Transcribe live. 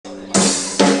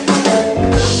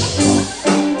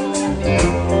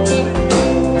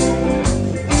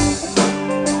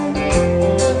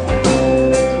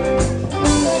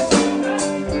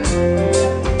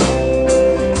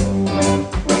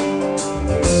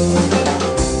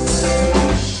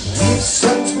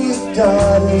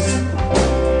daughters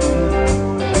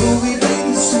will be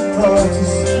lady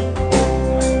supporters.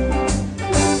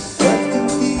 What can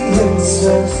be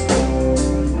answers?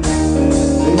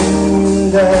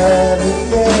 Linde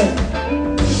again.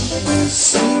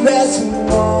 Sea rising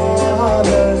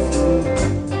waters,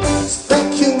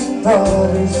 speculating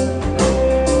waters.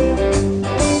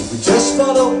 We just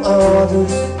follow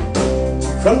orders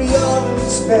from the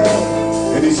order's man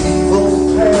and his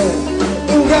evil plan.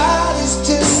 And God is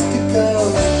just a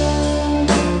ghost,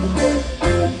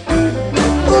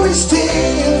 oh, he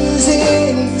still is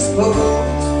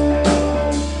indisposed.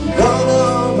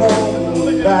 Gonna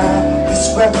roll by this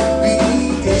way we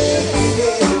did.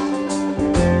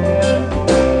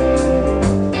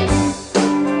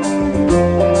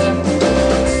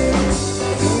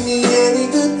 Give me any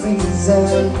good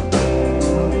reason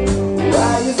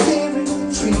why your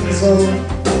favorite treason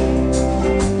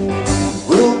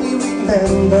will be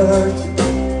remembered.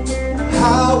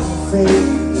 How we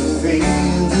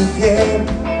failed again.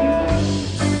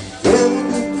 Any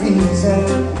good reason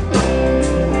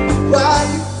why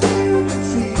your favorite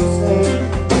treason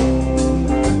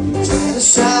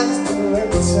genocide the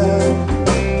ransom.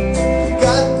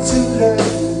 Got to learn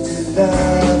to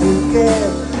love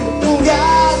again. And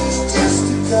God is just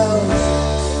a ghost,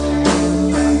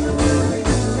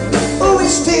 oh, he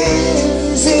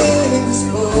still is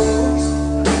indisposed.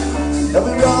 And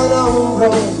we run on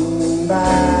rolling,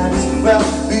 might as well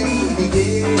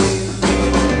begin.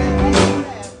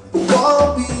 It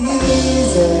won't be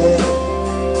easy,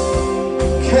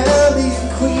 can't be a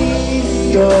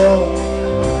queen or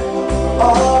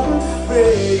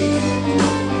afraid.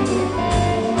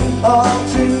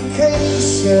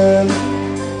 Altercation,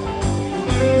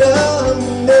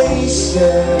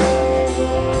 domination,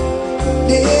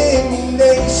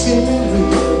 elimination,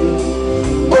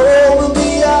 all will be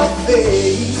our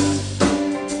fate.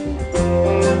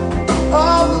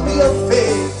 All will be our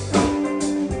fate.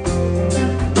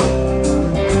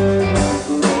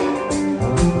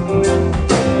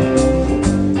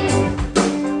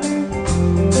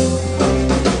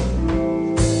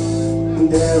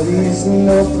 There is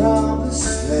no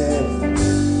promise left,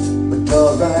 but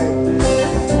alright.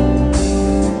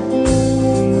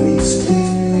 Please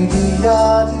clear the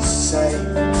other side,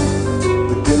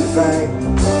 but then fight.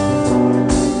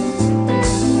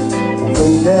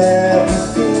 When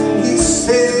everything is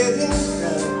said and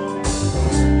done,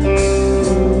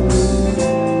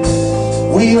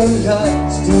 we are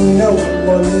lost and no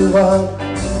one wants.